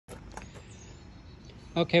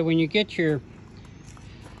Okay, when you get your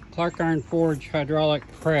Clark Iron Forge hydraulic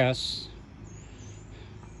press,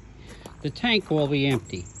 the tank will be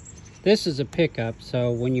empty. This is a pickup,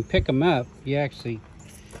 so when you pick them up, you actually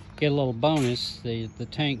get a little bonus. The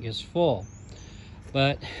tank is full.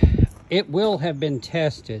 But it will have been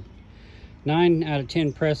tested. 9 out of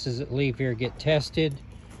 10 presses that leave here get tested.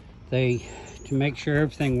 To make sure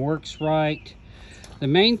everything works right. The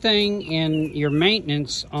main thing in your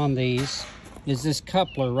maintenance on these is this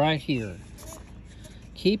coupler right here.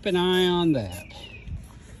 Keep an eye on that.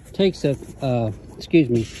 Takes a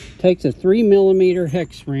 3mm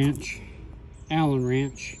hex wrench, Allen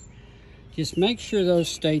wrench. Just make sure those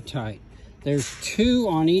stay tight. There's 2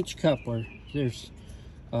 on each coupler. There's,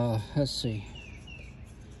 let's see.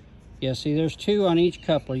 Yeah, see, there's 2 on each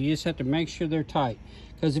coupler. You just have to make sure they're tight.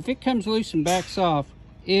 Because if it comes loose and backs off,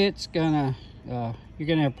 it's gonna, you're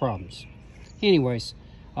gonna have problems. Anyways,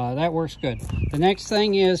 that works good. The next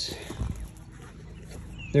thing is,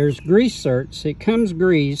 there's grease certs. It comes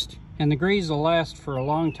greased, and the grease will last for a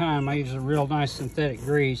long time. I use a real nice synthetic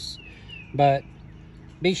grease, but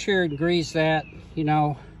be sure to grease that, you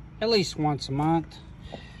know, at least once a month.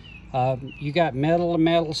 You got metal to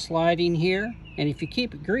metal sliding here, and if you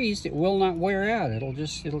keep it greased, it will not wear out. It'll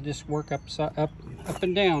just work up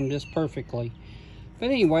and down just perfectly. But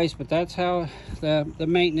anyways, that's how the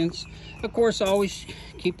maintenance. Of course, always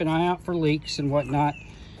keep an eye out for leaks and whatnot,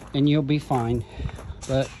 and you'll be fine.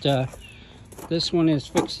 But this one is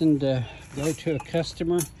fixing to go to a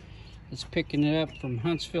customer that's picking it up from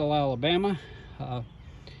Huntsville, Alabama,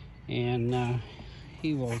 and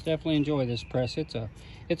he will definitely enjoy this press. It's a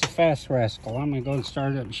fast rascal. I'm gonna go and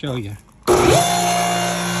start it and show you.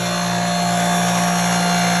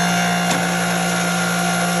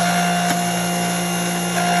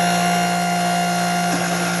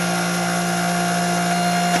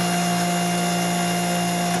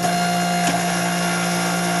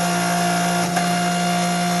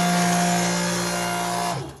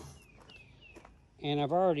 And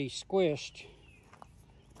I've already squished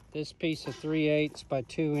this piece of 3/8 by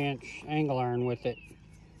 2-inch angle iron with it.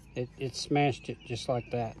 It smashed it just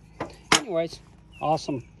like that. Anyways,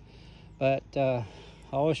 awesome. But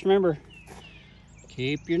always remember,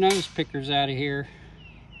 keep your nose pickers out of here.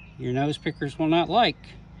 Your nose pickers will not like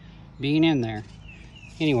being in there.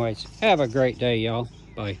 Anyways, have a great day, y'all.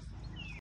 Bye.